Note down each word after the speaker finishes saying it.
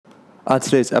On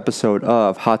today's episode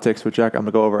of Hot Takes with Jack, I'm going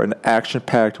to go over an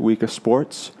action-packed week of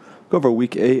sports, go over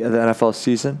Week 8 of the NFL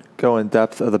season, go in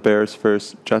depth of the Bears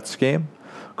vs. Jets game,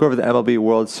 go over the MLB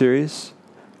World Series.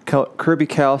 Kirby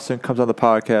Callison comes on the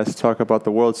podcast to talk about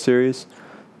the World Series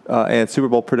and Super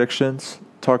Bowl predictions,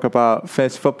 talk about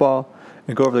fantasy football,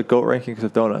 and go over the GOAT rankings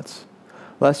of donuts.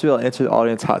 Lastly, I'll answer the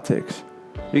audience hot takes.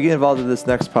 You can get involved in this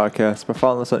next podcast by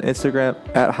following us on Instagram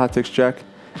at HotTakesJack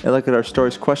and look at our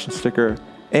stories question sticker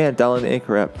and download the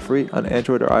Anchor app free on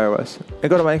Android or iOS, and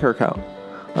go to my Anchor account.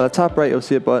 On the top right, you'll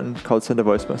see a button called Send a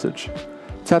Voice Message.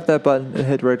 Tap that button and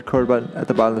hit the red record button at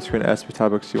the bottom of the screen to ask me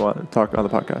topics you want to talk on the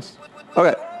podcast.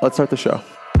 Okay, let's start the show.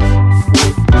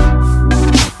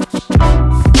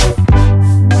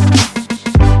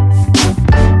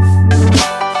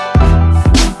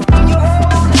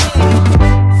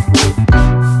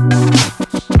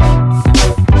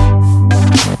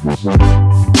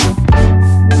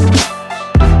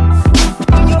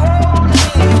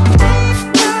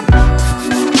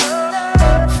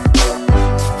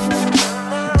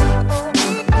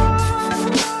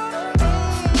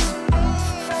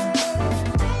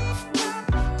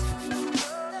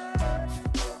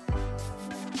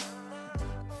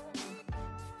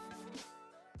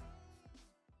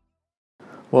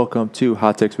 Welcome to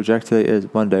Hot Takes with Jack. Today is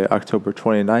Monday, October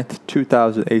 29th,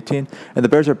 2018, and the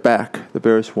Bears are back. The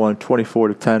Bears won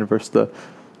 24-10 versus the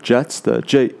Jets, the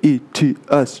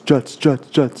Jets,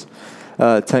 Jets.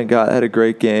 Tank had a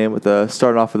great game with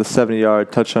starting off with a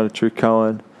 70-yard touchdown to Tariq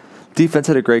Cohen. Defense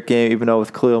had a great game, even though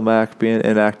with Khalil Mack being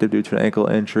inactive due to an ankle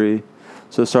injury.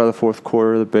 So the start of the fourth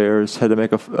quarter, the Bears had to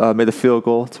made a field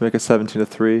goal to make it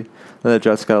 17-3. Then the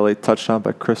Jets got a late touchdown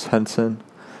by Chris Henson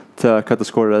to cut the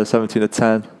score to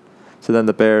 17-10. So then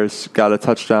the Bears got a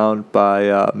touchdown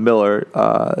by Miller,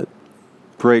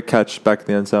 great catch back in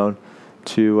the end zone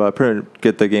to pretty much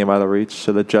get the game out of reach.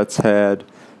 So the Jets had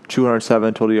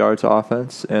 207 total yards of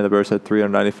offense, and the Bears had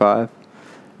 395.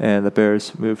 And the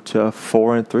Bears moved to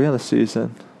 4-3 on the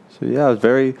season. So yeah, it was a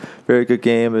very, very good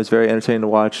game. It was very entertaining to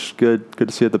watch. Good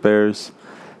to see the Bears.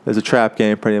 It was a trap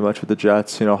game pretty much with the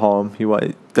Jets. Home.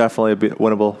 Definitely a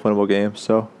winnable game.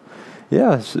 So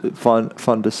yeah, it's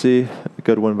fun to see. A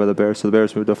good win by the Bears. So the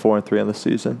Bears moved to 4-3 on the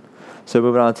season. So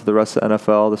moving on to the rest of the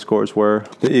NFL, the scores were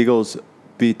the Eagles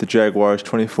beat the Jaguars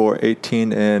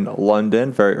 24-18 in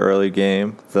London, very early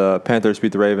game. The Panthers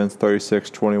beat the Ravens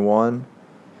 36-21.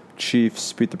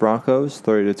 Chiefs beat the Broncos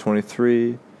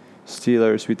 30-23.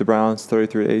 Steelers beat the Browns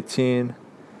 33-18.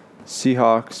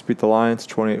 Seahawks beat the Lions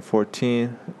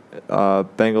 28-14.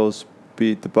 Bengals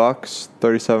beat the Bucks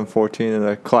 37-14 in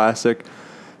a classic.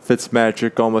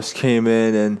 Fitzmagic almost came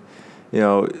in and,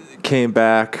 came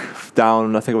back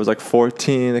down. I think it was like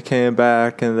 14. They came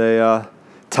back and they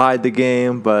tied the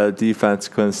game, but defense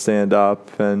couldn't stand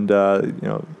up. And,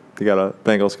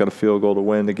 Bengals got a field goal to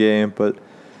win the game. But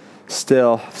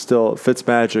still,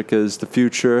 Fitzmagic is the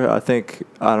future. I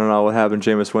don't know what happened to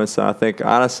Jameis Winston. I think,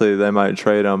 honestly, they might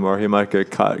trade him or he might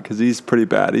get cut because he's pretty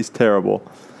bad. He's terrible.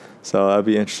 So that'd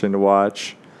be interesting to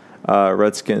watch.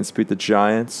 Redskins beat the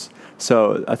Giants.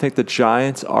 So I think the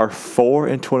Giants are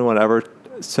 4-21 ever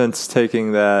since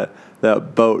taking that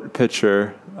boat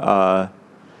picture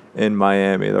in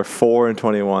Miami. They're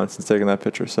 4-21 since taking that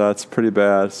picture. So that's pretty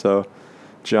bad. So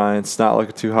Giants not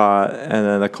looking too hot. And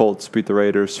then the Colts beat the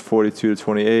Raiders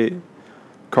 42-28.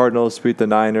 Cardinals beat the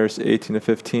Niners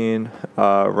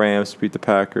 18-15. Rams beat the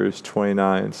Packers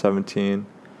 29-17.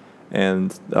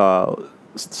 And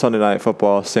Sunday Night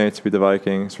Football, Saints beat the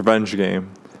Vikings. Revenge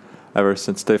game. Ever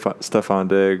since Stephon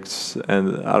Diggs,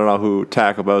 and I don't know who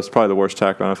tackled, but it was probably the worst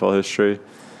tackle in NFL history.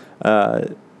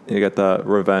 You got the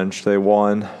revenge. They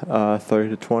won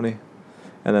 30-20.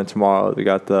 And then tomorrow, we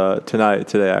got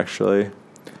today actually,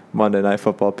 Monday Night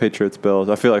Football, Patriots, Bills.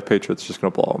 I feel like Patriots just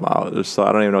going to blow them out.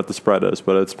 I don't even know what the spread is,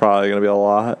 but it's probably going to be a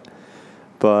lot.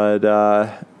 But,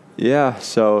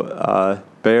 so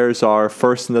Bears are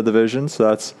first in the division,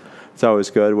 so it's always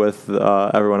good with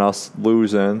everyone else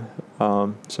losing. So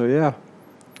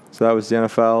that was the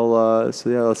NFL.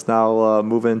 Let's now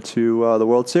move into the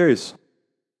World Series.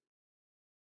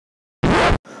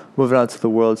 Moving on to the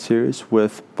World Series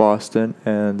with Boston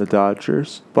and the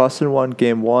Dodgers. Boston won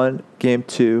Game 1, Game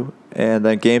 2, and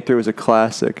then Game 3 was a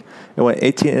classic. It went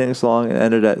 18 innings long and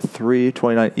ended at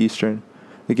 3:29 Eastern.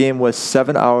 The game was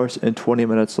 7 hours and 20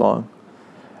 minutes long.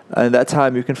 And that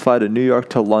time you can fly to New York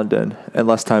to London in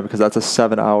less time because that's a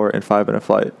 7-hour and 5-minute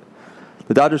flight.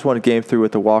 The Dodgers won Game 3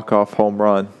 with a walk-off home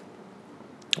run.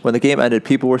 When the game ended,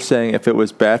 people were saying if it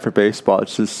was bad for baseball,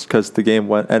 it's just because the game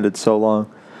ended so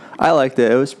long. I liked it.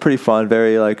 It was pretty fun,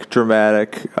 very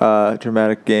dramatic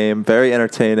game, very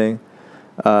entertaining.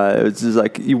 It was just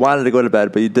like you wanted to go to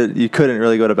bed, but you couldn't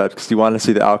really go to bed because you wanted to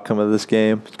see the outcome of this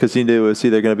game because you knew it was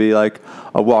either going to be like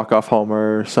a walk-off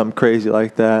homer or something crazy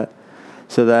like that.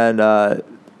 So then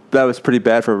that was pretty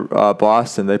bad for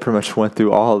Boston. They pretty much went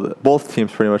through both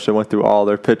teams pretty much. They went through all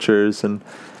their pitchers and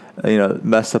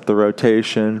messed up the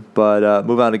rotation. But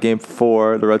move on to Game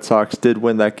 4. The Red Sox did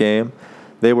win that game.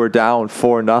 They were down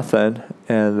 4-0,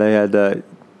 and they had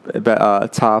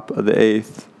top of the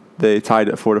 8th. They tied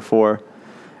it 4-4.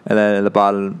 And then in the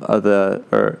top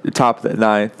of the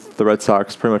 9th, the Red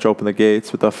Sox pretty much opened the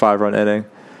gates with a 5-run inning.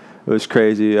 It was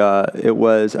crazy. I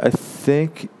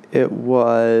think it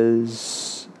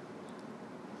was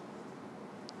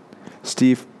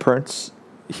Steve Prince.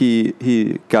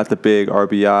 He got the big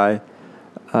RBI,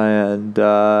 and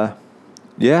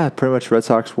pretty much Red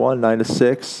Sox won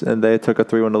 9-6, and they took a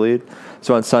 3-1 lead.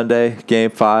 So on Sunday,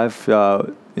 Game 5,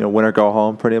 win or go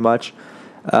home, pretty much.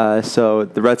 So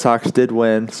the Red Sox did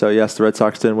win. So yes, the Red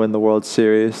Sox did win the World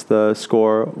Series. The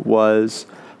score was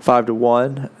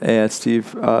 5-1, and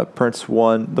Steve Prince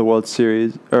won the World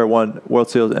Series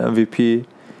MVP,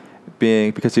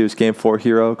 because he was Game 4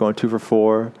 hero, going 2 for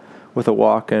 4 with a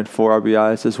walk and 4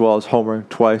 RBIs, as well as homering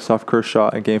twice off Kershaw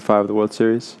in Game 5 of the World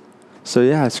Series. So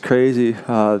yeah, it's crazy.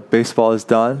 Baseball is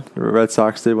done. The Red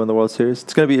Sox did win the World Series.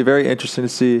 It's going to be very interesting to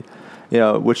see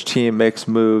which team makes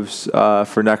moves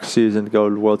for next season to go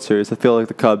to the World Series. I feel like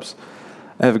the Cubs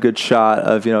have a good shot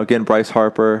of getting Bryce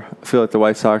Harper. I feel like the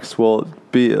White Sox will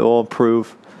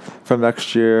improve from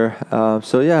next year.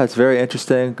 So yeah, it's very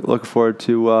interesting. Looking forward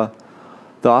to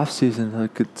the off season.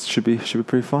 Like, it should be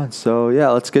pretty fun. So yeah,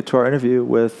 let's get to our interview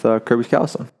with Kirby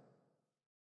Callison.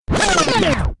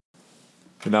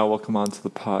 And now welcome on to the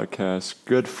podcast,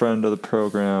 good friend of the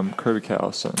program, Kirby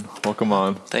Callison. Welcome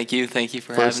on. Thank you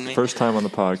for having me. First time on the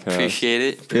podcast.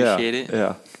 Appreciate it.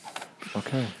 Yeah.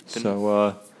 Okay.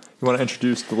 So you want to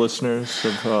introduce the listeners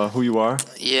of who you are?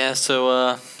 Yeah.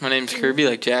 So my name's Kirby,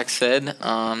 like Jack said.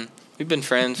 We've been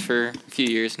friends for a few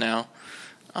years now,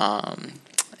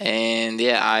 and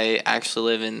yeah, I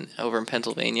actually live over in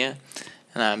Pennsylvania.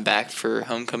 And I'm back for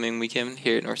homecoming weekend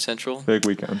here at North Central. Big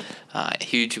weekend.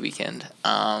 Huge weekend.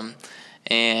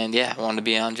 And yeah, I wanted to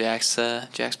be on Jack's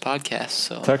podcast.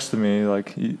 So texted me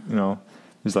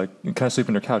he's like, you kind of sleep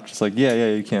on your couch. It's like,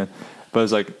 yeah, you can. But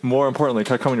it's like, more importantly,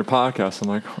 can I come on your podcast? I'm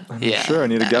like, sure. I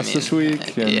need a guest this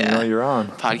week, and you're on.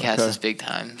 Podcast is big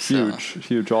time. So.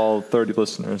 Huge. All 30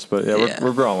 listeners, but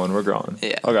we're growing.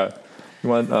 Yeah. Okay. You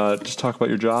want just talk about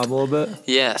your job a little bit?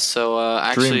 Yeah, so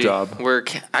actually dream job.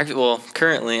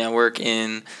 Currently I work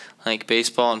in like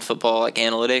baseball and football like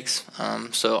analytics.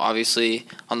 So obviously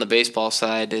on the baseball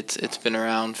side it's been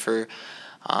around for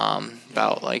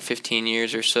about like 15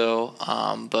 years or so.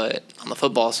 But on the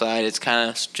football side it's kind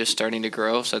of just starting to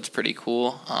grow, so that's pretty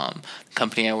cool. The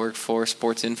company I work for,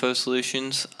 Sports Info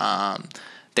Solutions,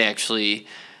 they actually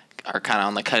are kind of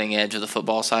on the cutting edge of the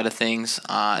football side of things,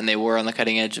 and they were on the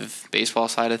cutting edge of baseball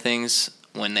side of things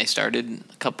when they started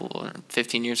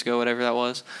 15 years ago, whatever that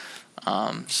was.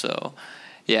 So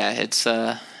yeah,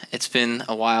 it's been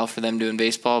a while for them doing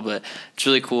baseball, but it's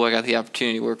really cool. I got the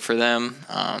opportunity to work for them,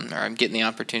 or I'm getting the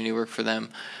opportunity to work for them,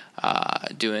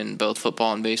 doing both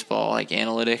football and baseball, like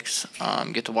analytics.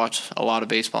 Get to watch a lot of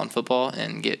baseball and football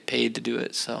and get paid to do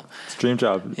it. So it's a dream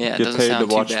job. Yeah, get paid to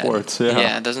watch sports.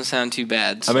 Yeah, it doesn't sound too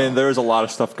bad. So. I mean, there's a lot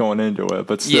of stuff going into it,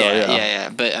 but still, yeah.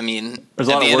 But I mean, there's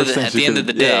a lot of worse things. At the end of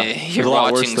the day, you're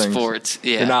watching sports.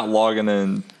 Yeah, you're not logging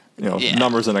in.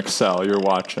 Numbers in Excel. You're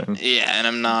watching. Yeah, and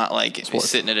I'm not like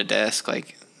sitting at a desk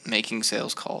like making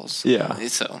sales calls. Yeah.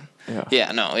 So.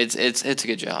 Yeah. No, it's a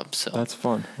good job. So. That's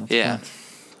fun. Fun.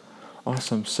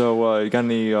 Awesome. So, you got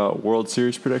any World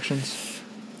Series predictions?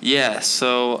 Yeah.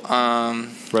 So.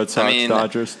 Red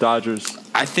Sox, Dodgers.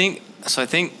 I think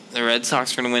the Red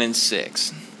Sox are going to win in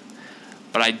 6,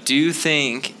 but I do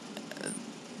think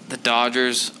the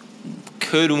Dodgers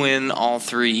could win all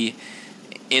 3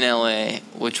 in LA,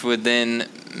 which would then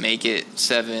make it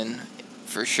 7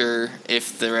 for sure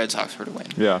if the Red Sox were to win.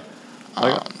 Yeah.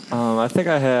 I think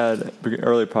I had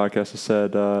early podcast. I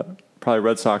said probably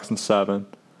Red Sox in 7,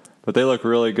 but they look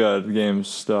really good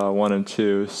games 1 and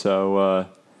 2. So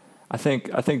I think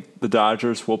the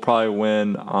Dodgers will probably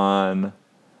win on.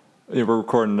 We're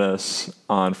recording this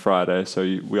on Friday, so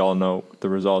we all know the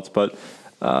results. But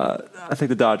I think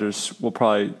the Dodgers will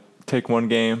probably take 1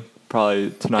 game.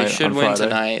 Probably tonight. They should win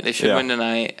tonight. They should win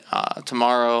tonight.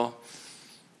 Tomorrow,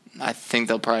 I think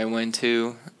they'll probably win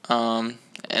too. And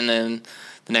then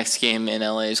the next game in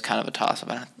LA is kind of a toss-up.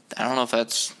 I don't know if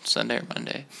that's Sunday or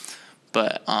Monday.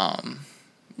 But,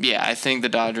 yeah, I think the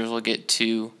Dodgers will get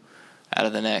 2 out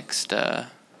of the next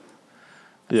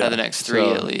Yeah. the next 3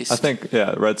 So, at least. I think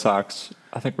Red Sox.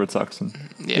 I think Red Sox in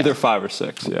Yeah. either 5 or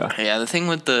 6. Yeah. Yeah, the thing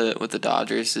with the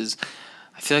Dodgers is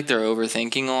I feel like they're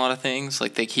overthinking a lot of things.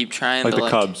 Like they keep trying Like to the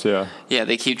Cubs. Yeah. Yeah,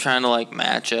 they keep trying to like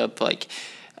match up like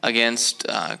against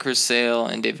Chris Sale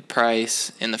and David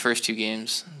Price in the first 2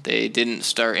 games. They didn't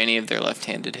start any of their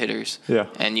left-handed hitters. Yeah.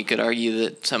 And you could argue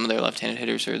that some of their left-handed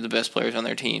hitters are the best players on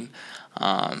their team,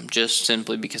 just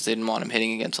simply because they didn't want them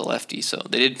hitting against a lefty. So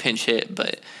they did pinch hit,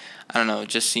 but I don't know. It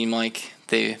just seemed like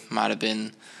they might have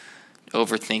been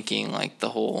overthinking like the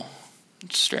whole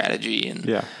strategy and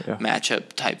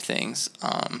matchup type things.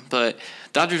 But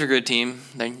Dodgers are a good team.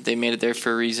 They made it there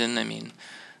for a reason. I mean,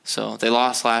 so they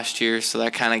lost last year, so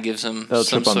that kind of gives them That'll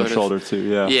some chip on sort the of shoulder too.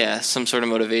 Yeah. yeah, some sort of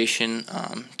motivation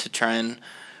to try and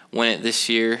win it this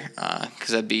year, because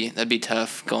that'd be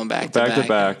tough going back to back.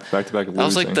 Losing. That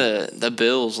was like the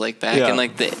Bills, like back in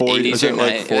like the 4 80s or 90s.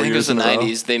 like I think it was the 4 years in a row?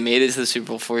 90s. They made it to the Super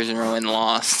Bowl 4 years in a row and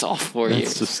lost all 4 years.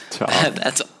 That's just tough.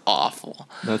 That's awful.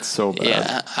 That's so bad.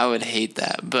 Yeah, I would hate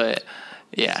that. But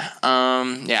yeah,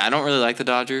 I don't really like the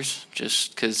Dodgers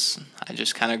just because I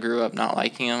just kind of grew up not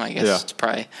liking them. I guess it's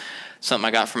probably something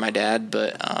I got from my dad,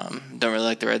 but don't really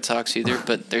like the Red Sox either.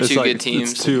 But they're It's two like, good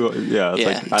teams. It's two,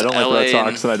 like I don't like the Red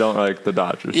Sox and I don't like the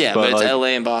Dodgers. Yeah, but it's like, LA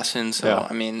and Boston, so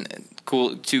I mean,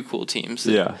 two cool teams.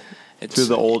 Yeah. It's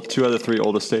two of the 3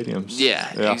 oldest stadiums.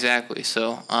 Yeah, exactly.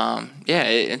 So,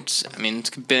 it's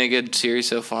been a good series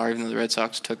so far, even though the Red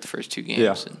Sox took the first 2 games.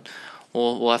 Yeah. And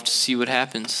we'll have to see what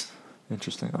happens.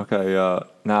 Interesting. Okay,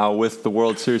 now with the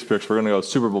World Series picks, we're going to go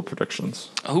Super Bowl predictions.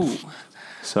 Oh.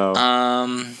 So.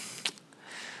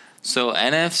 So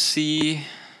NFC,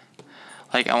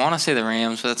 like I want to say the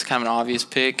Rams, but that's kind of an obvious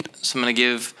pick. So I'm going to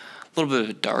give a little bit of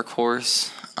a dark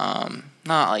horse.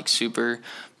 Not like super,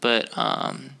 but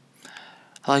I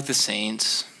like the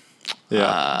Saints.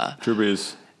 Yeah, Drew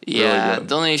Brees. Yeah, really good.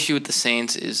 The only issue with the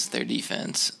Saints is their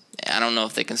defense. I don't know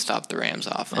if they can stop the Rams'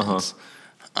 offense.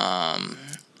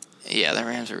 Yeah, the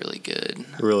Rams are really good.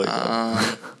 Really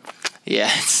good.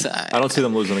 Yeah, I don't see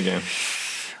them losing a game.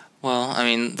 Well, I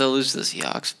mean, they'll lose to the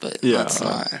Seahawks, but that's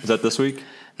not. Is that this week?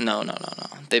 No.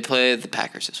 They play the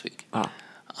Packers this week.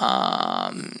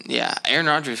 Yeah, Aaron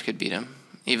Rodgers could beat him,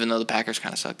 even though the Packers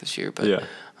kind of suck this year. But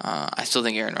I still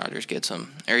think Aaron Rodgers gets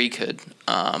him, or he could.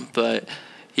 But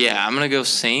yeah, I'm gonna go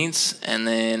Saints, and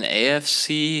then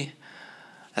AFC.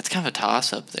 That's kind of a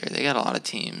toss up there. They got a lot of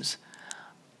teams.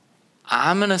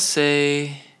 I'm gonna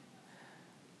say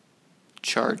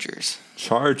Chargers.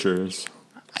 Chargers.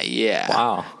 Yeah.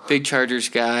 Wow. Big Chargers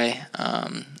guy.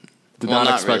 Did not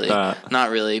expect that.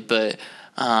 Not really, but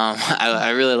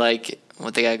I really like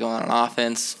what they got going on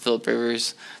offense. Phillip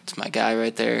Rivers, it's my guy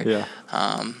right there. Yeah.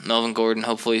 Melvin Gordon,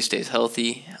 hopefully he stays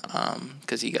healthy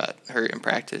because he got hurt in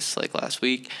practice like last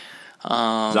week. He's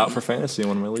out for fantasy in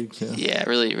one of my leagues. Yeah,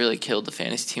 really, really killed the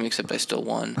fantasy team. Except I still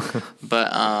won,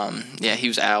 but yeah, he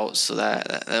was out, so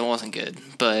that wasn't good.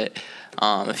 But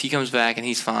if he comes back and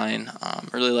he's fine, I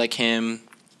really like him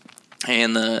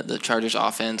and the Chargers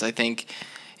offense. I think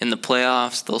in the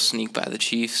playoffs they'll sneak by the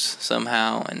Chiefs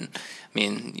somehow. And I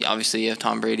mean, obviously you have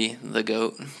Tom Brady, the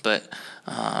GOAT, but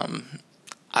I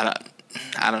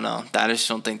don't know. I just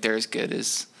don't think they're as good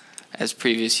as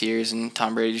previous years, and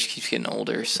Tom Brady just keeps getting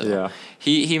older. So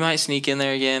he might sneak in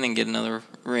there again and get another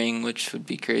ring, which would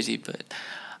be crazy, but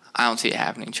I don't see it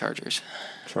happening. Chargers.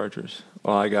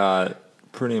 Well, I got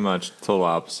pretty much total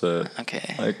opposite.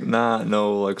 Okay. Like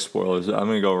no spoilers. I'm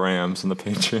gonna go Rams and the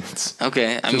Patriots.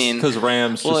 Okay, I mean, because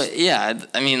Rams. Well,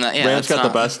 Rams got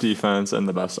the best defense and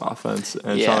the best offense,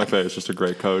 and Sean McVay is just a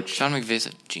great coach. Sean McVay's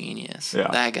a genius. Yeah.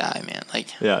 That guy, man.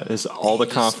 Is all the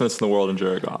confidence in the world in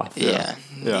Jared Goff. Yeah.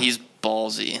 He's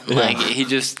ballsy. Like he's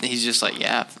just like,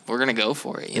 yeah, we're gonna go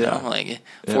for it. You know, like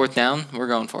fourth down, we're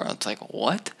going for it. It's like,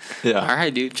 what? Yeah. All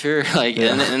right, dude, sure. Like,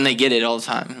 and they get it all the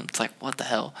time. It's like, what the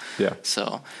hell? Yeah.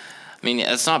 So, I mean,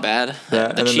 it's not bad.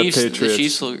 Yeah, the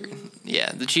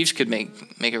Chiefs could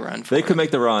make a run. They could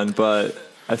make the run, but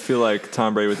I feel like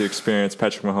Tom Brady with the experience,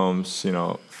 Patrick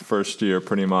Mahomes, first year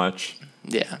pretty much.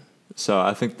 Yeah. So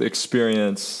I think the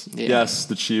experience. Yeah. Yes,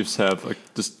 the Chiefs have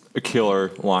just a killer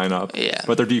lineup. Yeah.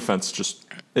 But their defense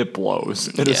it blows.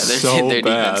 It is their bad.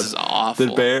 Defense is awful.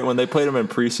 The Bears, when they played them in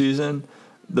preseason,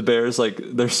 the Bears,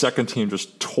 their second team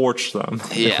just torched them.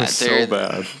 Yeah, it was so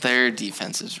bad. Their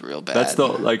defense is real bad. That's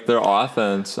their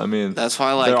offense. I mean, that's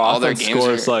why their all offense their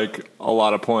games scores a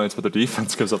lot of points, but their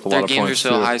defense gives up a lot of points. Their games are so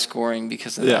too. high scoring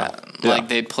because of that.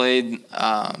 They played.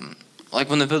 Like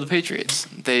when they played the Patriots,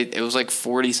 it was like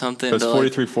 40 something. It was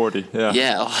 43-40. Yeah.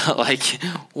 Yeah, like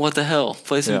what the hell?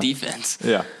 Play some defense.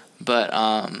 Yeah. But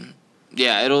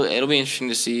it'll be interesting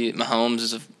to see.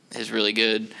 Mahomes is really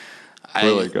good.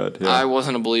 really good. Yeah. I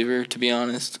wasn't a believer, to be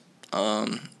honest.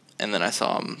 And then I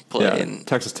saw him play. Yeah, And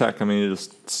Texas Tech. I mean, he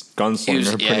just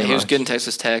gunslinger. He was good in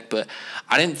Texas Tech, but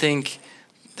I didn't think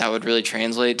that would really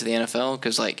translate to the NFL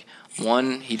because, like,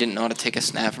 one, he didn't know how to take a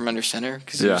snap from under center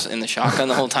because he was in the shotgun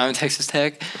the whole time at Texas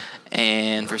Tech,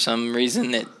 and for some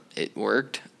reason it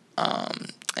worked.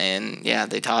 And yeah,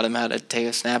 they taught him how to take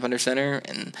a snap under center,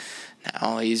 and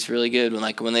now he's really good.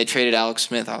 When they traded Alex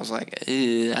Smith, I was like,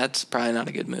 that's probably not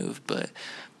a good move, but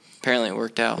apparently it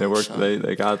worked out. It worked. So.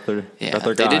 They got their guy.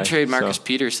 They did trade Marcus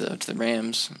Peters though to the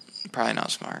Rams. Probably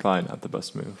not smart. Probably not the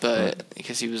best move, but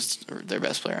because he was their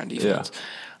best player on defense.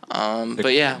 Yeah.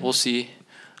 But yeah, we'll see.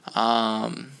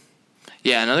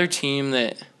 Another team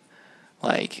that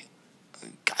I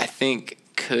think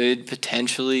could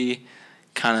potentially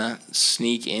kind of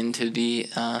sneak into the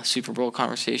Super Bowl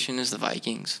conversation is the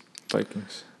Vikings.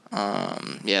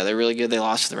 They're really good. They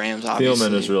lost to the Rams, obviously.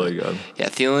 Thielman is really good. Yeah,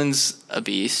 Thielen's a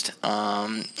beast.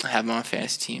 I have him on a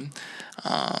fantasy team.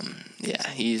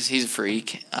 He's a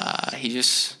freak. He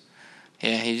just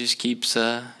keeps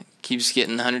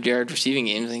getting 100-yard receiving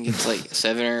games. I think it's like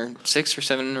 6 or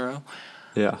 7 in a row.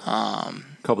 Yeah. A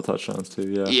couple touchdowns too.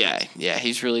 Yeah. Yeah.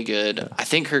 He's really good. Yeah. I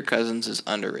think Kirk Cousins is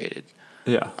underrated.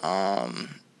 Yeah.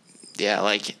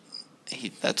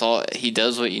 That's all he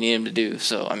does. What you need him to do.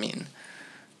 So I mean,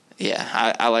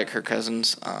 I like Kirk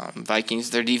Cousins.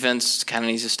 Vikings, their defense kind of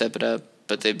needs to step it up,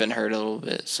 but they've been hurt a little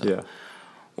bit. So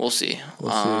we'll see.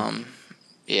 I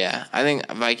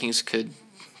think Vikings could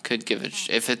give it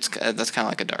if it's that's kind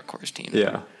of like a dark horse team.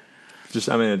 Yeah.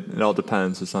 It all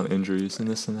depends. It's on injuries and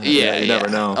this and that. You never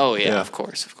know. Oh yeah, of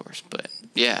course. But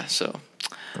so.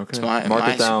 Okay. Mark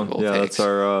it down. Super Bowl picks. That's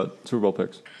our Super Bowl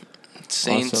picks.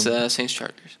 Saints, awesome. Saints,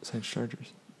 Chargers. Saints,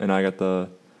 Chargers. And I got the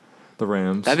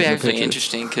Rams. That'd be actually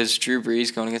interesting because Drew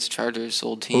Brees going against the Chargers,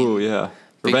 old team. Oh yeah.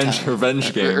 Revenge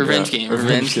game. Revenge game.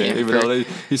 Even though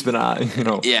he's been on,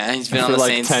 Yeah, he's been on the like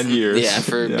Saints 10 years. Yeah,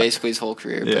 for basically his whole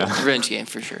career. Yeah. But revenge game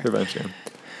for sure. Revenge game.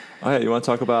 All right, you want to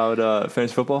talk about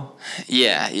fantasy football?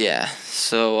 Yeah.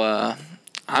 So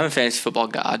I'm a fantasy football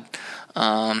god.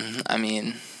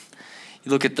 You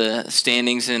look at the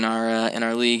standings in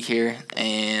our league here,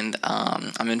 and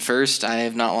I'm in first. I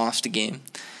have not lost a game.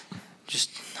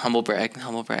 Just humble brag. We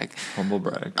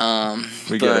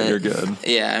get it. You're good.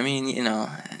 Yeah,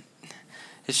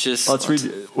 it's just. Let's read.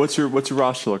 What's your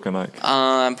roster looking like?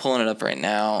 I'm pulling it up right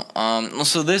now.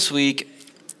 So this week,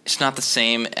 it's not the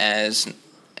same as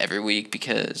every week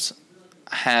because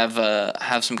I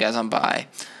have some guys on bye.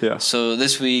 Yeah. So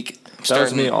this week. That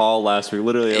was me all last week.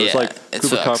 Literally, it was like Cooper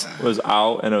sucks. Kupp was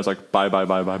out, and it was like bye.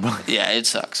 Yeah, it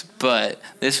sucks. But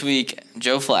this week,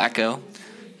 Joe Flacco,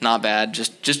 not bad.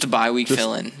 Just a bye week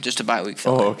fill-in.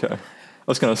 Oh, okay. I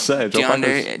was gonna say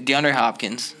DeAndre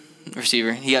Hopkins,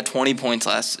 receiver. He got 20 points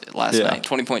last night.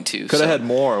 20.2. Could have had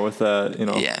more with that.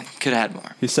 Yeah, could have had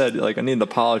more. He said I need an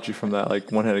apology from that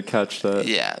one-handed catch that.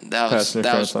 Yeah, that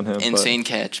was on him, insane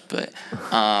catch. But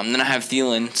then I have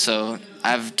Thielen, so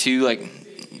I have two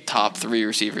top 3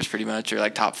 receivers pretty much, or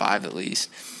top 5 at least.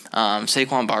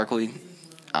 Saquon Barkley,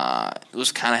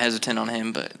 was kind of hesitant on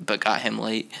him, but got him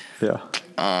late. Yeah.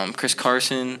 Chris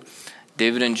Carson,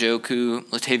 David Njoku,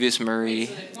 Latavius Murray,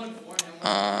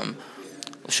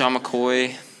 LaShawn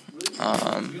McCoy,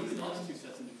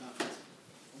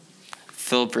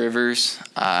 Phillip Rivers.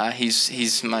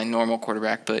 He's my normal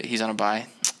quarterback, but he's on a bye.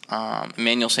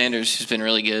 Emmanuel Sanders, who's been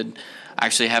really good. I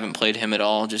actually haven't played him at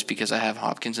all just because I have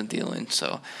Hopkins and Thielen,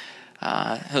 so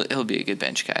he'll be a good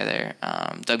bench guy there.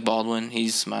 Doug Baldwin,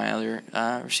 he's my other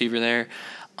receiver there.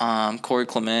 Corey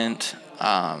Clement,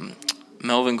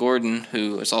 Melvin Gordon,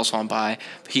 who is also on bye.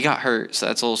 He got hurt, so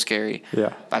that's a little scary.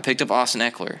 Yeah. I picked up Austin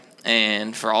Eckler,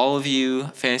 and for all of you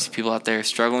fantasy people out there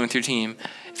struggling with your team,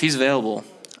 if he's available,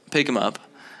 pick him up,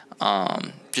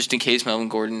 just in case Melvin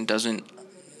Gordon doesn't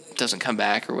come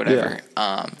back or whatever.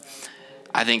 Yeah.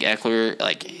 I think Eckler,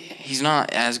 he's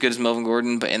not as good as Melvin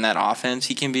Gordon, but in that offense,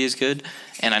 he can be as good.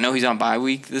 And I know he's on bye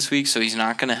week this week, so he's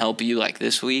not going to help you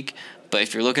this week. But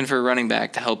if you're looking for a running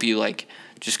back to help you,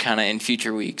 just kind of in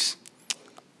future weweeks.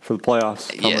 For the playoffs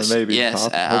coming, maybe. Yes,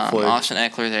 hopefully. Austin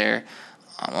Eckler there.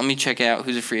 Let me check out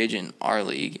who's a free agent in our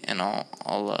league, and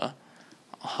I'll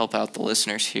help out the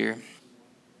listeners here.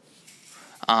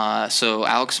 So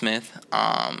Alex Smith,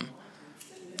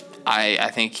 I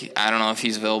think, I don't know if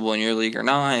he's available in your league or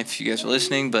not, if you guys are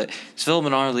listening, but he's available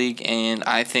in our league, and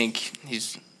I think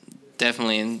he's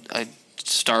definitely a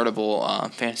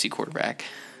startable fantasy quarterback.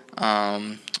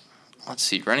 Let's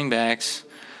see, running backs.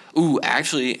 Ooh,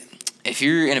 actually, if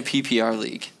you're in a PPR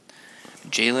league,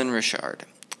 Jalen Richard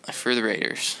for the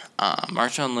Raiders.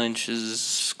 Marshawn Lynch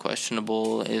is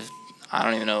questionable. I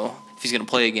don't even know if if he's going to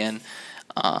play again.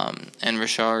 And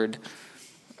Richard,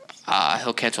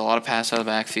 he'll catch a lot of passes out of the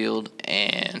backfield,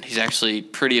 and he's actually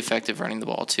pretty effective running the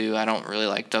ball too. I don't really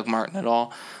like Doug Martin at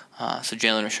all, so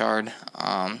Jalen Richard,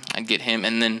 I'd get him.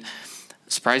 And then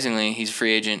surprisingly, he's a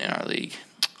free agent in our league.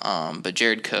 But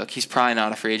Jared Cook, he's probably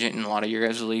not a free agent in a lot of your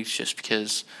guys' leagues, just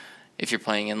because if you're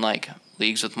playing in like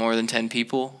leagues with more than 10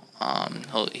 people,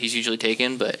 he's usually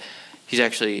taken. But he's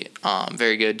actually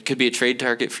very good. Could be a trade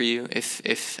target for you if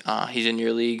he's in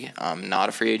your league, not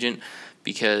a free agent,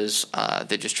 because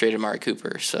they just traded Amari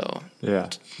Cooper. So yeah,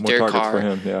 more Derek targets Carr, for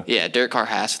him. Yeah, Derek Carr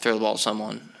has to throw the ball to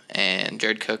someone, and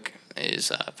Jared Cook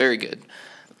is very good.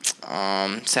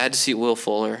 Sad to see Will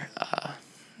Fuller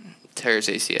tear his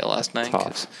ACL last night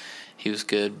because he was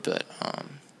good, but how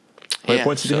many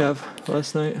points did he have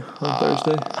last night on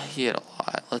Thursday? He had a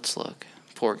lot. Let's look.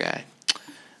 Poor guy.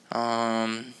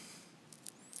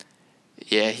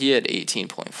 Yeah, he had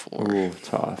 18.4. Ooh,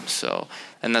 tough. So,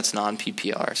 and that's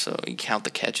non-PPR, so you count the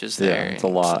catches there. Yeah, it's a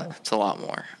lot. It's a lot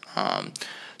more.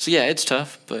 So, yeah, it's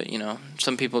tough, but,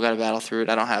 some people got to battle through it.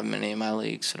 I don't have many in my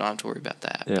league, so I don't have to worry about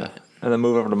that. Yeah, but. And then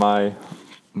move over to my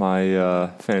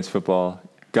fantasy football.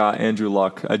 Got Andrew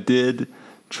Luck. I did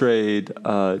trade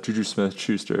Juju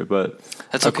Smith-Schuster, but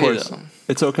that's of okay, course, though.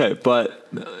 It's okay, but...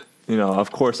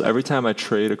 of course, every time I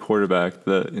trade a quarterback,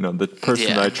 the person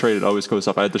that I traded always goes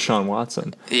up. I had Deshaun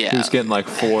Watson. Yeah. He was getting like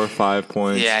 4 or 5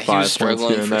 points. Yeah, he 5 was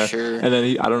struggling points here and for there. sure. And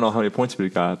then I don't know how many points he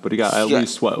got, but he got at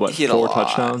least what 4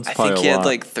 touchdowns. I think he had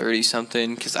like 30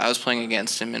 something because I was playing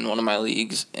against him in one of my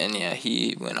leagues, and yeah,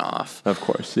 he went off. Of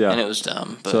course, yeah. And it was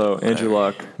dumb. But so Andrew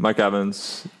Luck, Mike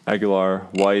Evans, Aguilar,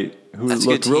 White, who that's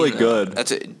looked really good.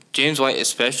 That's it. James White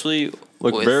especially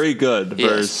looked very good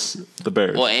versus the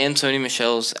Bears. Well, and Sony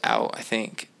Michel's out, I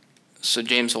think. So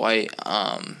James White,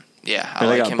 I and like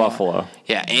they got him. Buffalo.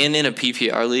 Yeah, and in a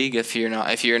PPR league, if you're in a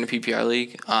PPR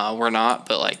league, we're not,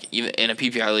 but like even in a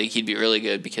PPR league, he'd be really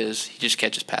good because he just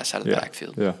catches pass out of the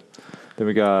backfield. Yeah. Then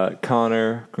we got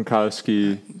Connor,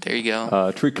 Gronkowski. There you go.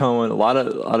 Tariq Cohen, a lot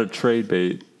of trade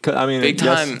bait. I mean, big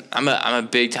time. I'm a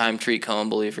big time Tariq Cohen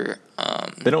believer.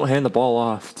 They don't hand the ball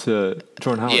off to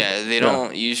Jordan Howard. Yeah, they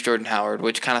don't use Jordan Howard,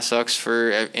 which kind of sucks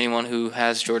for anyone who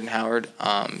has Jordan Howard,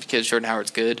 because Jordan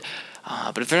Howard's good.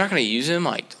 But if they're not going to use him,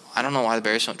 like, I don't know why the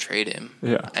Bears don't trade him.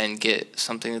 Yeah. And get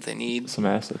something that they need. Some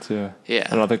assets, yeah. Yeah.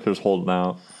 I don't think they're just holding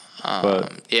out.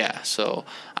 Yeah, so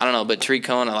I don't know, but Tariq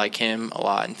Cohen, I like him a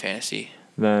lot in fantasy.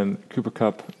 Then Cooper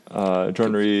Kupp,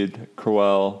 Jordan Reed,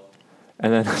 Crowell,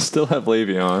 and then I still have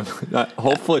Le'Veon.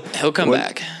 Hopefully he'll come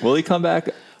back. Will he come back?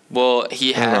 Well,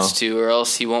 he has to, or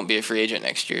else he won't be a free agent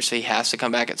next year. So he has to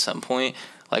come back at some point,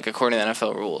 like according to the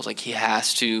NFL rules. Like he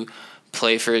has to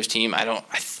play for his team. I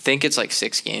think it's like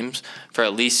 6 games, for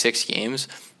at least 6 games,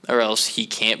 or else he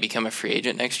can't become a free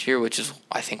agent next year, which is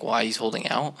I think why he's holding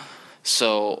out.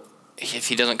 So if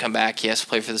he doesn't come back, he has to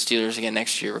play for the Steelers again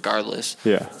next year regardless.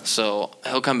 Yeah. So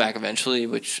he'll come back eventually,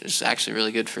 which is actually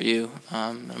really good for you.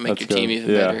 It'll make That's your good. team even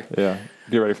better. Yeah.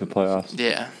 Get ready for the playoffs.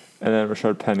 Yeah. And then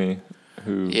Rashard Penny,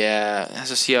 who... Yeah, as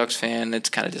a Seahawks fan, it's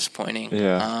kind of disappointing.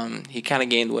 Yeah. He kind of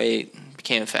gained weight,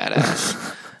 became a fat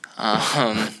ass.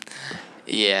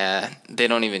 Yeah, they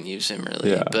don't even use him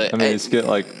really. Yeah. But I mean, he's get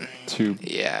like 2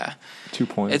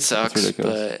 points. It sucks,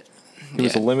 but... He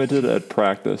was limited at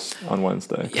practice on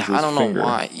Wednesday. Yeah, I don't know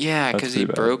why. Yeah, That's because he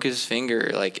pretty bad. broke his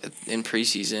finger like in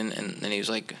preseason, and then he was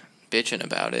like bitching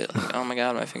about it. Like, oh my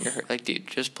god, my finger hurt. Like, dude,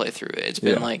 just play through it. It's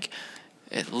been like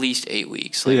at least 8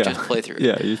 weeks. Like, just play through it.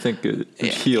 Yeah, you think it'd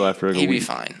heal after a week. He'd be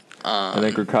fine. And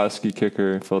then Gronkowski,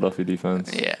 kicker, Philadelphia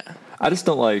defense. Yeah. I just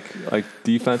don't like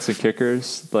defense and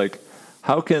kickers. Like,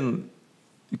 how can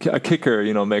a kicker,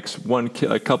 makes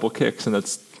a couple kicks and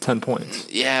that's 10 points?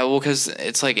 Yeah, well, because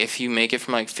it's like if you make it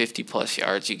from like 50-plus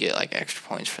yards, you get like extra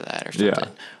points for that or something. Yeah.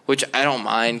 Which I don't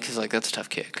mind because like that's a tough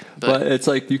kick. But it's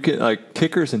like you can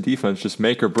kickers and defense just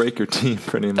make or break your team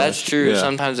pretty much. That's true. Yeah.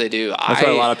 Sometimes they do. That's why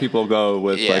a lot of people go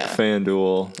with like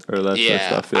FanDuel or that sort of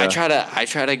stuff. Yeah. I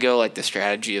try to go like the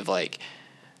strategy of like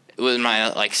with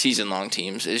my like season long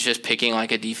teams is just picking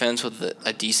like a defense with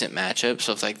a decent matchup.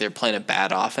 So if like they're playing a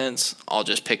bad offense, I'll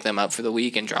just pick them up for the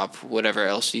week and drop whatever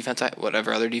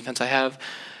other defense I have.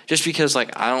 Just because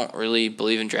like I don't really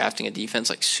believe in drafting a defense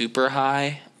like super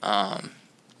high.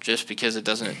 Just because it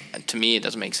doesn't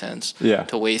make sense. Yeah.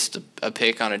 To waste a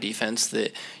pick on a defense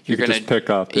that you're gonna just pick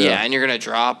up. Yeah. And you're gonna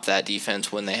drop that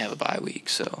defense when they have a bye week.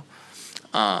 So,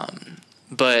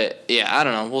 but yeah, I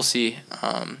don't know. We'll see.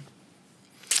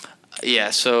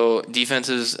 Yeah, so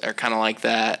defenses are kind of like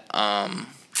that.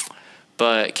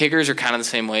 But kickers are kind of the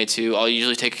same way, too. I'll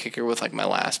usually take a kicker with, like, my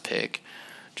last pick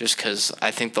just because I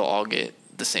think they'll all get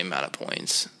the same amount of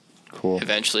points. Cool.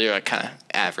 eventually, or like kind of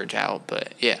average out.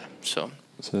 But yeah, so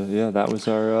yeah, that was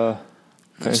our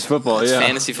fantasy football. that's Yeah,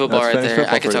 fantasy football That's right fantasy there.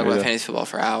 football I could for talk you, about yeah. fantasy football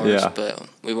for hours, Yeah. but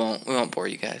we won't bore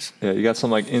you guys. Yeah, you got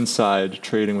some like inside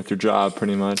trading with your job,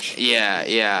 pretty much.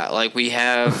 Yeah. Like we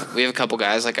have a couple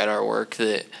guys like at our work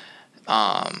that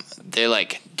they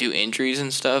like do injuries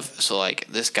and stuff. So like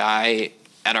this guy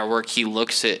at our work, he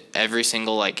looks at every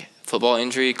single like football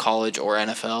injury, college or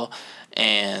NFL,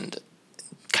 and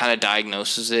kind of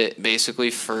diagnoses it basically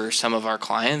for some of our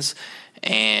clients.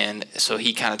 And so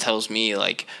he kind of tells me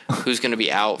like who's going to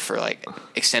be out for like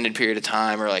extended period of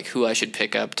time, or like who I should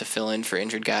pick up to fill in for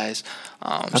injured guys.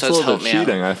 That's so a little bit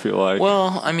cheating, I feel like.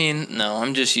 Well, I mean, no,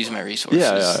 I'm just using my resources.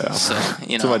 Yeah. So, you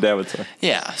That's know, what my dad would say.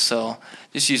 yeah, so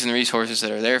just using the resources that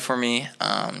are there for me.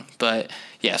 But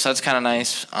yeah, so that's kind of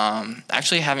nice.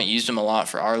 Actually, haven't used them a lot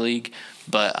for our league,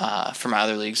 but for my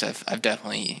other leagues, I've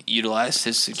definitely utilized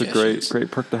his It's a suggestions. great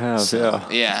perk to have. So,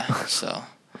 yeah. So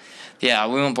yeah,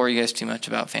 we won't bore you guys too much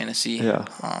about fantasy. Yeah.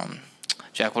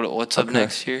 Jack, what's up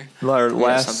next here? Our We got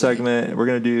last something? segment, we're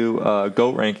gonna do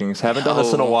GOAT rankings. Haven't done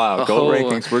this in a while. GOAT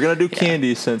rankings. We're gonna do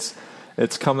candy since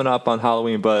it's coming up on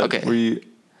Halloween, but Okay.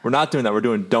 we're not doing that. We're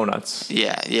doing donuts.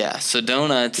 Yeah. So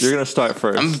donuts. You're gonna start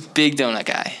first. I'm a big donut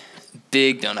guy.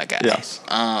 Yes.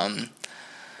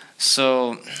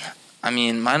 So, I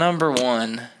mean, my number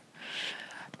one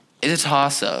is a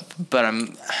toss-up, but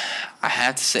I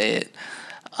have to say it.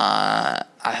 I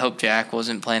hope Jack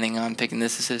wasn't planning on picking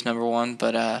this as his number one,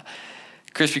 but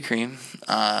Krispy Kreme,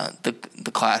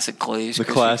 the classic glaze. The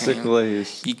Krispy classic Kreme.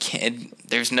 glaze. You can't.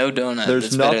 There's no donut.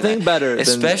 There's that's nothing better than-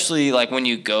 especially like when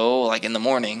you go like in the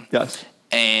morning. Yes.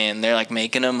 And they're like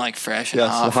making them like fresh and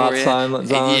Yes, hot the hot for you.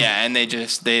 sign's on. Yeah, and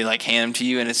they like hand them to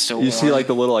you, and it's so. You warm. see like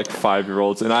the little like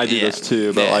 5-year-olds, and I do Yeah. this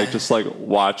too, but Yeah. like just like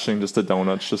watching just the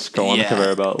donuts just go on the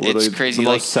conveyor belt. It's Literally crazy. the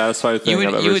Like, most satisfying thing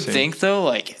I've ever you would seen. think though,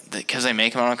 like because they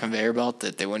make them on a conveyor belt,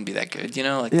 that they wouldn't be that good. You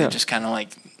know, like Yeah. they're just kind of like,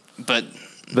 but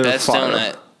They're best fire.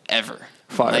 donut ever.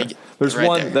 Fire. Like, There's right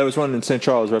one. there. There was one in St.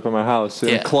 Charles right by my house.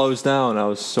 It Yeah. closed down. I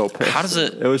was so pissed. How does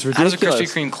it? It was How ridiculous. does a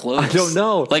Krispy Kreme close? I don't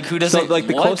know. Like who doesn't? So, like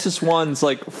the what? closest one's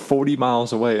like 40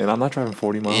 miles away, and I'm not driving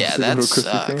 40 miles Yeah, to go that to a Krispy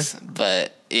sucks. Kreme.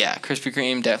 But yeah, Krispy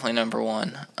Kreme definitely number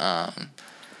one.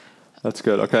 That's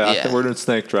good. Okay, I Yeah. think we're doing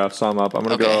snake draft, so I'm up. I'm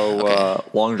gonna Okay, go okay.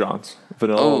 Long Johns,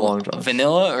 vanilla Oh, Long Johns.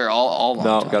 vanilla or all Long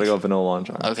No, Johns? gotta go vanilla Long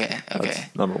Johns. Okay. That's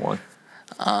number one.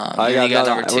 And then you got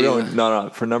number two. We're going, no.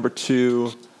 For number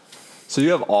two, so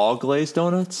you have all glazed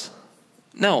donuts?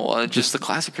 No, just the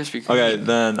classic Krispy Kreme. Okay,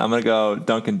 then I'm gonna go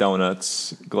Dunkin'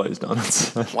 Donuts glazed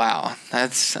donuts. Wow,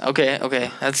 that's okay.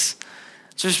 It's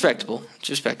respectable. It's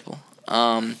respectable.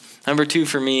 Number two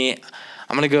for me,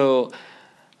 I'm gonna go.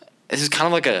 This is kind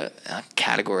of like a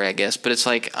category, I guess, but it's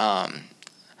like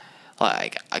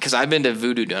because I've been to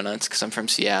Voodoo Donuts because I'm from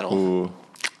Seattle. Ooh.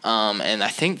 And I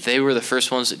think they were the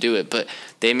first ones to do it, but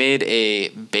they made a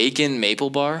bacon maple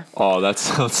bar. Oh, that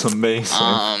sounds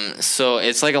amazing. So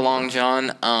it's like a Long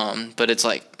John, but it's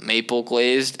like maple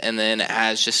glazed, and then it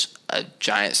has just a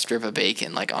giant strip of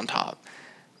bacon like on top.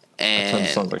 And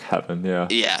Sounds like heaven, yeah.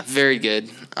 yeah, very good.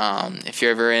 If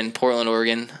you're ever in Portland,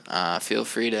 Oregon, feel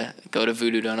free to go to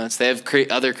Voodoo Donuts. They have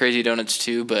other crazy donuts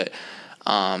too, but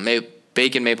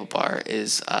bacon maple bar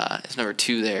is number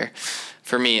two there.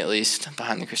 For me, at least,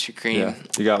 behind the Krispy Kreme. Yeah,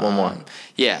 you got one more.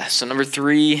 Yeah, so number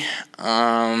three,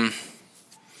 I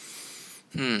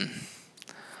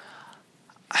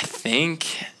think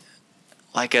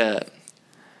like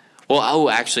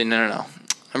actually, no.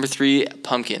 Number three,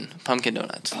 pumpkin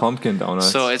donuts. Pumpkin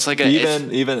donuts. So it's like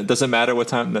even it doesn't matter what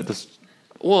time that just.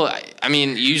 Well, I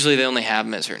mean, usually they only have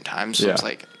them at certain times, so Yeah. it's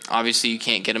like obviously you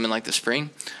can't get them in like the spring,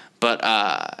 but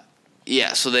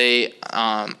yeah. So they,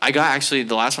 I got actually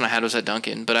the last one I had was at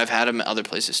Dunkin', but I've had them at other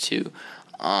places too.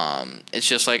 It's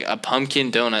just like a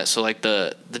pumpkin donut. So like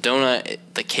the donut,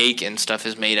 the cake and stuff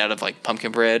is made out of like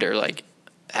pumpkin bread or like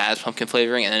has pumpkin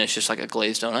flavoring, and then it's just like a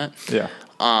glazed donut. Yeah.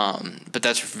 But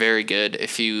that's very good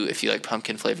if you like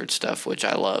pumpkin flavored stuff, which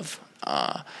I love.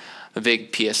 I'm a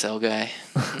big PSL guy.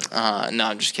 No,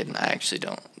 I'm just kidding. I actually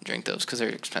don't drink those because they're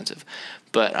expensive.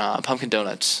 But pumpkin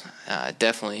donuts,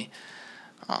 definitely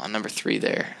number three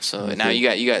there. So now you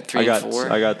got three and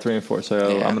four. I got 3 and 4.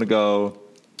 So Yeah. I'm gonna go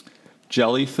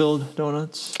jelly filled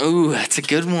donuts. Ooh, that's a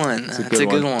good one. That's a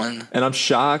good one. And I'm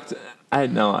shocked. I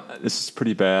know this is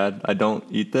pretty bad. I don't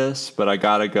eat this, but I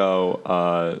gotta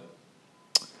go.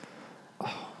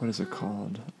 What is it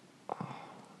called?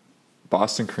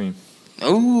 Boston cream.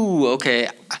 Ooh, okay.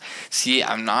 See,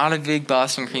 I'm not a big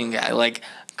Boston cream guy. Like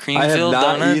cream I have filled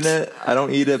not donuts. eaten it. I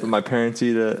don't eat it, but my parents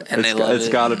eat it. And they love it's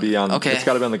it. got to be on. Okay. It's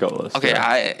got to be on the goat list. Okay,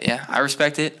 yeah. I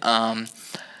respect it.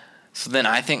 So then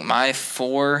I think my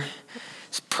 4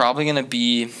 It's probably going to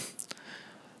be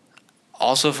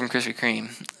also from Krispy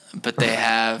Kreme, but they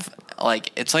have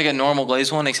like it's like a normal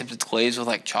glazed one, except it's glazed with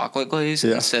like chocolate glaze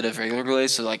instead of regular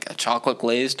glaze, so like a chocolate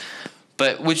glazed.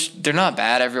 But which they're not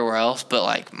bad everywhere else, but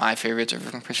like my favorites are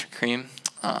from Krispy Kreme,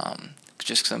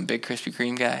 just because I'm a big Krispy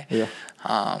Kreme guy. Yeah.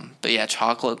 But yeah,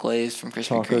 chocolate glazed from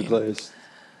Krispy Kreme. Chocolate glazed.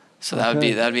 So that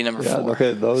would be number 4.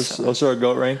 Okay, those are our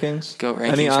GOAT rankings. GOAT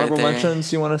rankings. Any honorable right there.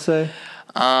 mentions you want to say?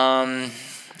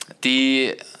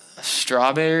 The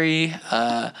strawberry,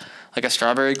 like a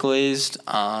strawberry glazed,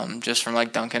 just from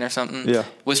like Dunkin' or something. Yeah.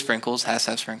 With sprinkles, has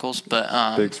to have sprinkles,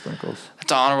 but Big sprinkles.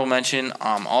 It's an honorable mention.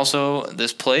 Also,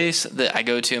 this place that I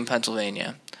go to in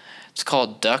Pennsylvania, it's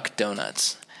called Duck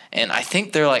Donuts, and I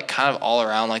think they're like kind of all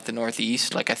around like the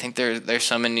Northeast. Like I think there's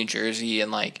some in New Jersey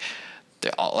and like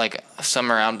they're all like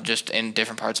some around just in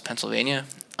different parts of Pennsylvania,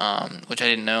 which I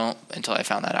didn't know until I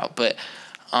found that out. But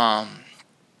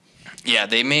yeah,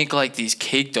 they make like these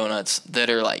cake donuts that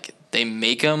are like they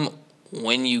make them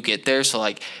when you get there. So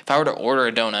like if I were to order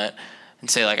a donut and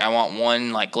say like I want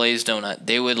one like glazed donut,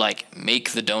 they would like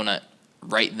make the donut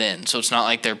right then. So it's not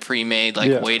like they're pre-made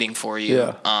like waiting for you.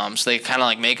 Yeah. So they kind of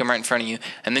like make them right in front of you,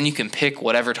 and then you can pick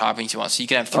whatever toppings you want. So you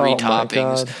can have 3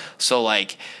 toppings. So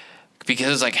like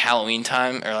because it's like Halloween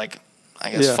time or like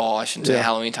I guess fall, I shouldn't say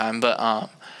Halloween time, but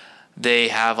they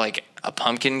have like a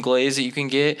pumpkin glaze that you can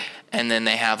get, and then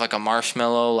they have like a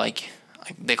marshmallow like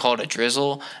they call it a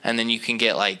drizzle, and then you can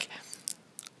get like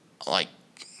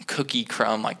cookie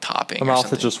crumb like topping. My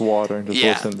mouth is just watering.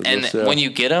 When you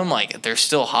get them, like they're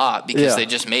still hot because they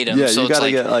just made them. Yeah, so you it's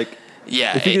gotta like get like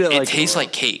it tastes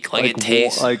like cake. Like it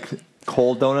tastes like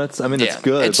cold donuts. I mean, it's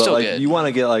good, it's but still like good. you want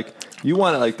to get like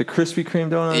the Krispy Kreme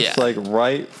donuts like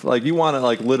right, like you want it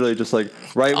like literally just like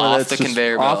right when it's just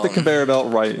off the conveyor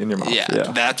belt, right in your mouth.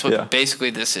 Yeah, that's what basically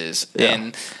this is.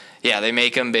 And they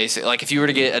make them basic. Like if you were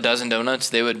to get a dozen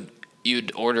donuts,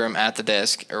 you'd order them at the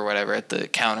desk or whatever at the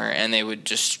counter, and they would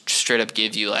just straight up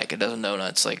give you like a dozen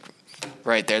donuts like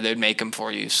right there. They'd make them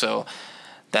for you. So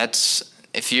that's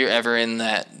if you're ever in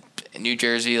that New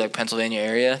Jersey like Pennsylvania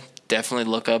area, definitely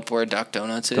look up where Duck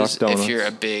Donuts is if you're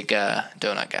a big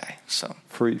donut guy. So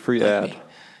free ad. Me.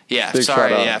 Yeah, big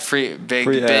sorry. Yeah,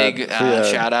 big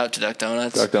shout out to Duck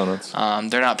Donuts. Duck Donuts.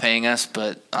 They're not paying us,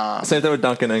 but same thing with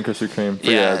Dunkin' and Krispy Kreme.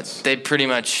 Free ads. They pretty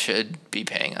much should be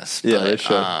paying us. Yeah, they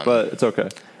should, but it's okay.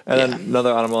 And then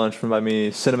another honorable mention by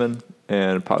me: cinnamon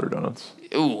and powdered donuts.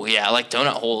 Ooh, yeah, I like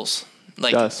donut holes.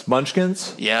 Like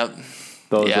Munchkins. Yep.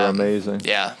 Those are amazing.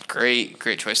 Yeah, great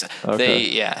choice.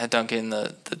 Okay. At Dunkin'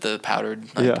 the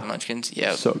powdered Munchkins.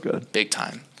 Yeah, so good, big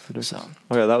time. So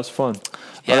okay, that was fun.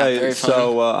 Yeah, okay, very fun.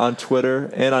 So on Twitter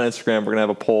and on Instagram, we're gonna have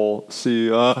a poll. See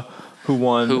who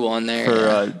won there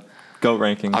for GOAT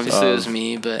rankings. Obviously, it was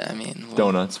me, but I mean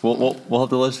donuts. We'll have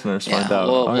the listeners find out.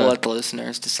 We'll let the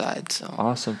listeners decide. So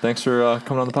awesome. Thanks for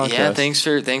coming on the podcast. Yeah, thanks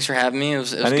for having me. It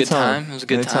was a good time. It was a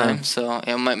good time. So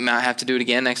I might have to do it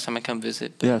again next time I come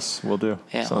visit. But yes, we'll do.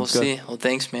 Yeah, we'll see. Well,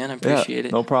 thanks, man. I appreciate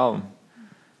it. No problem.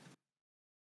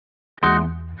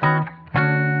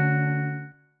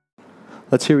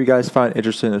 Let's hear what you guys find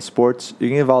interesting in sports. You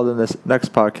can get involved in this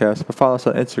next podcast by following us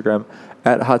on Instagram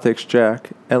at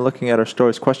HotTakesJack and looking at our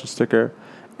stories question sticker,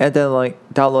 and then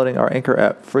downloading our Anchor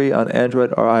app free on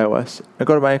Android or iOS, and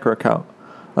go to my Anchor account.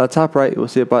 On the top right, you will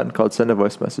see a button called Send a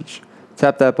Voice Message.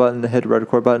 Tap that button to hit the red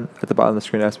record button. At the bottom of the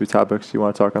screen, ask me topics you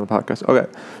want to talk on the podcast.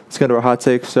 Okay, let's get into our hot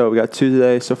takes. So we got 2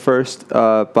 today. So first,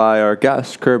 by our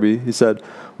guest, Kirby, he said,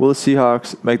 will the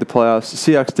Seahawks make the playoffs? The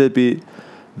Seahawks did beat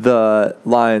the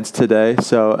Lions today,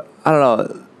 so I don't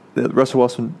know. Russell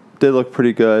Wilson did look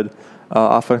pretty good.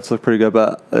 Offense looked pretty good,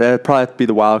 but it'd probably have to be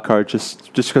the wild card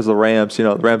just because of the Rams. You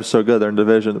know, the Rams are so good; they're in the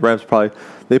division. The Rams probably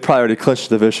already clinched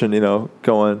the division.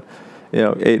 Going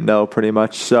 8-0 pretty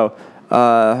much. So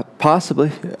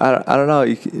possibly, I don't know.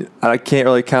 I can't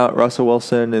really count Russell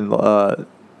Wilson and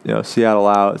Seattle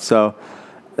out. So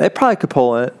they probably could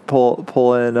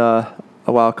pull in a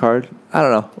wild card. I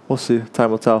don't know. We'll see.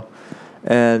 Time will tell.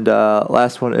 And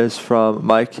last one is from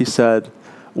Mike. He said,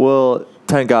 "Will,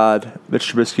 thank God,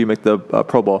 Mitch Trubisky make the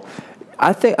Pro Bowl?"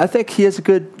 I think he has a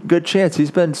good chance.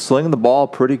 He's been slinging the ball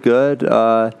pretty good.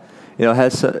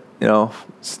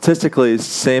 Statistically,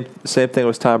 same thing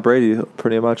with Tom Brady,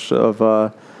 pretty much of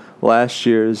last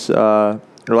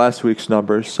week's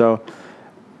numbers. So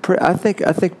I think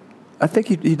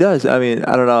he does. I mean,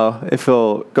 I don't know if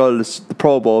he'll go to the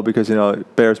Pro Bowl because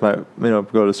Bears might go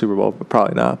to the Super Bowl, but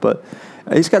probably not. But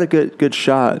he's got a good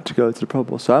shot to go to the Pro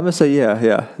Bowl. So I'm gonna say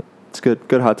yeah, it's good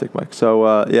hot take, Mike.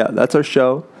 So that's our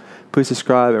show. Please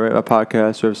subscribe and rate my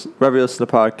podcast wherever you listen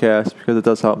to podcasts because it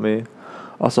does help me.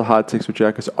 Also, Hot Takes with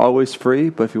Jack is always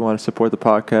free, but if you want to support the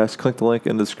podcast, click the link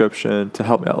in the description to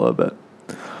help me out a little bit.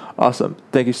 Awesome.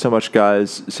 Thank you so much,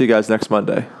 guys. See you guys next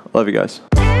Monday. Love you guys.